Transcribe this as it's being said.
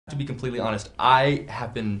To be completely honest, I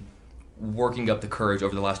have been working up the courage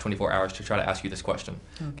over the last 24 hours to try to ask you this question.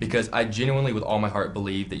 Okay. Because I genuinely, with all my heart,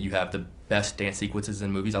 believe that you have the best dance sequences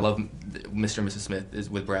in movies. I love Mr. and Mrs. Smith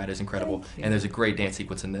with Brad is incredible, and there's a great dance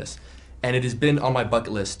sequence in this. And it has been on my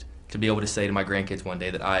bucket list to be able to say to my grandkids one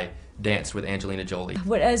day that I danced with Angelina Jolie.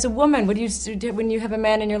 What, as a woman, what do you do when you have a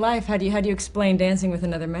man in your life? How do you explain dancing with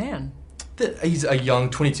another man? He's a young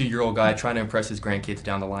 22-year-old guy trying to impress his grandkids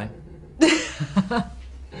down the line.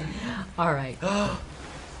 All right.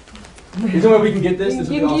 Is there a way we can get this? This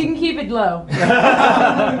would be awesome. You can keep it low.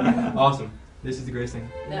 Awesome. This is the greatest thing.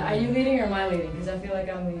 Now, are you leading or am I leading? Because I feel like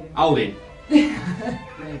I'm leading. I'll lead.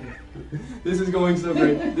 Maybe. This is going so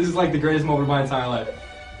great. This is like the greatest moment of my entire life.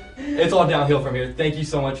 It's all downhill from here. Thank you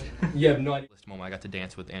so much. You have no idea. This moment I got to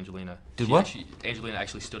dance with Angelina. Angelina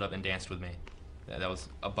actually stood up and danced with me. That was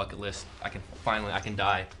a bucket list. I can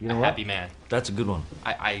die a happy man. That's a good one.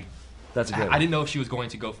 That's a good one. I didn't know if she was going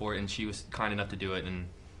to go for it, and she was kind enough to do it, and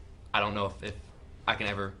I don't know if I can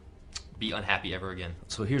ever be unhappy ever again.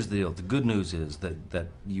 So here's the deal. The good news is that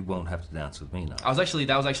you won't have to dance with me now. That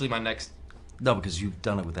was actually my next... No, because you've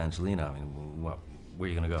done it with Angelina. I mean, where are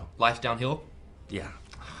you going to go? Life downhill? Yeah.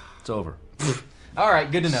 It's over. All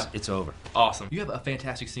right, good to know. It's over. Awesome. You have a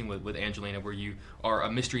fantastic scene with Angelina where you are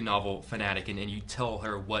a mystery novel fanatic and you tell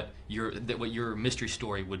her what your mystery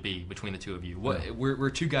story would be between the two of you. We're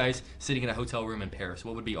two guys sitting in a hotel room in Paris.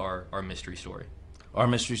 What would be our mystery story? Our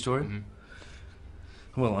mystery story?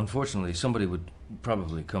 Mm-hmm. Well, unfortunately, somebody would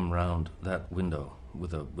probably come round that window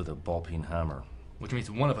with a ball-peen hammer. Which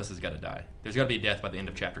means one of us has got to die. There's got to be a death by the end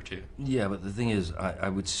of chapter 2. Yeah, but the thing is, I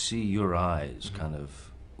would see your eyes kind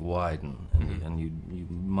of widen, and you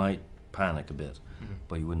might panic a bit,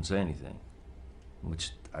 but you wouldn't say anything,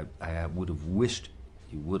 which I would have wished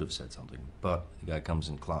you would have said something, but the guy comes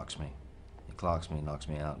and clocks me. He clocks me, knocks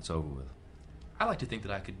me out, it's over with. I like to think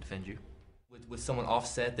that I could defend you. With someone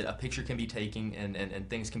offset, that a picture can be taken and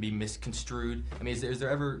things can be misconstrued. I mean, do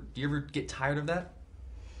you ever get tired of that?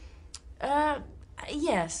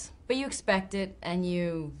 Yes, but you expect it and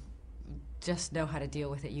you just know how to deal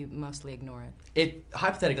with it. You mostly ignore it.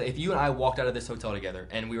 Hypothetically, if you and I walked out of this hotel together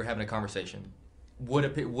and we were having a conversation, would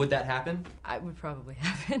that happen? It would probably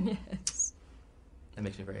happen, yes. That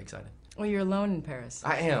makes me very excited. Well, you're alone in Paris.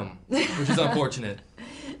 I am, which is unfortunate.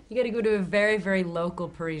 You gotta go to a very, very local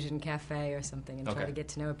Parisian cafe or something and try to get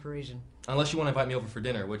to know a Parisian. Unless you want to invite me over for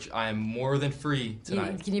dinner, which I am more than free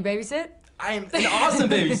tonight. Can you babysit? I am an awesome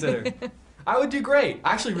babysitter. I would do great.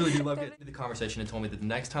 I actually really do love getting into the conversation and told me that the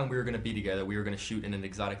next time we were going to be together, we were going to shoot in an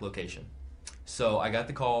exotic location. So I got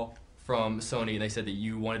the call from Sony, and they said that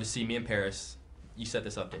you wanted to see me in Paris. You set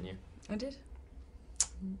this up, didn't you? I did.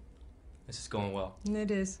 This is going well. It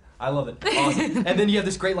is. I love it. Awesome. And then you have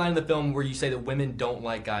this great line in the film where you say that women don't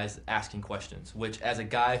like guys asking questions, which as a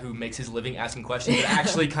guy who makes his living asking questions, it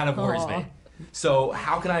actually kind of worries me. So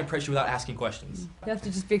how can I impress you without asking questions? You have to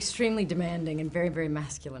just be extremely demanding and very, very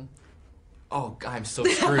masculine. Oh, I'm so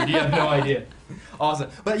screwed. You have no idea. Awesome.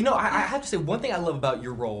 But you know, I have to say, one thing I love about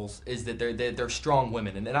your roles is that they're strong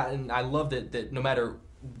women, and I love that no matter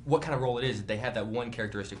what kind of role it is, they have that one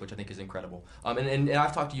characteristic which I think is incredible. And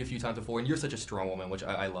I've talked to you a few times before, and you're such a strong woman, which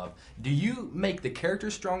I love. Do you make the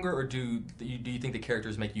characters stronger, or do you think the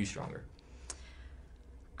characters make you stronger?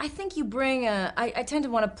 I think you bring I tend to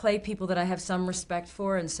want to play people that I have some respect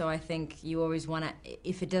for, and so I think you always want to,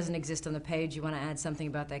 if it doesn't exist on the page, you want to add something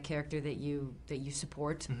about that character that you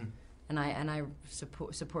support. And I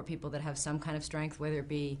support people that have some kind of strength, whether it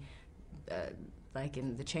be like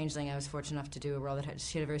in The Changeling, I was fortunate enough to do a role that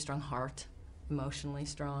she had a very strong heart, emotionally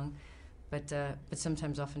strong, but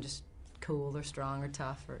sometimes often just cool or strong or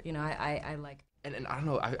tough, or I like. And I don't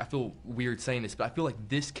know, I feel weird saying this, but I feel like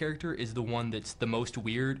this character is the one that's the most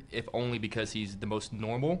weird, if only because he's the most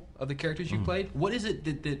normal of the characters you've played. What is it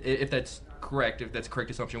that if that's correct, if that's a correct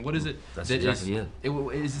assumption, what is it? That's exactly it.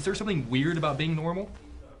 Is there something weird about being normal?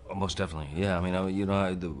 Oh, most definitely, yeah. I mean,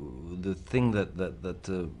 the thing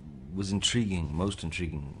that was intriguing, most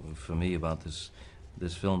intriguing for me about this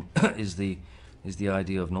film is the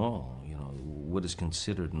idea of normal. You know, what is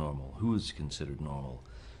considered normal? Who is considered normal?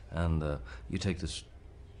 And you take this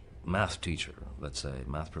math teacher, let's say,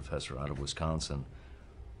 math professor out of Wisconsin.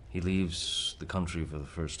 He leaves the country for the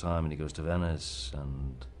first time and he goes to Venice,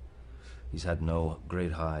 and he's had no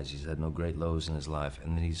great highs, he's had no great lows in his life,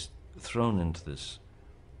 and then he's thrown into this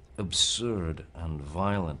absurd and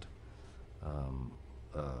violent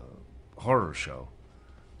horror show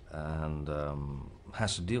and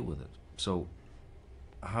has to deal with it. So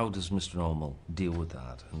how does Mr. Normal deal with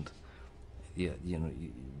that? And yeah, you know,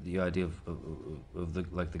 the idea of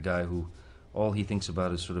the guy who all he thinks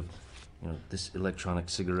about is sort of you know, this electronic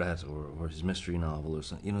cigarette or his mystery novel or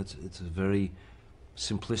something. You know, it's a very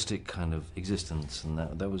simplistic kind of existence, and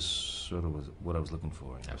that was sort of what I was looking for.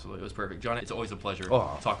 You know? Absolutely, it was perfect. John, it's always a pleasure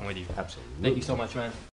Oh, talking with you. Absolutely. Thank you so much, man.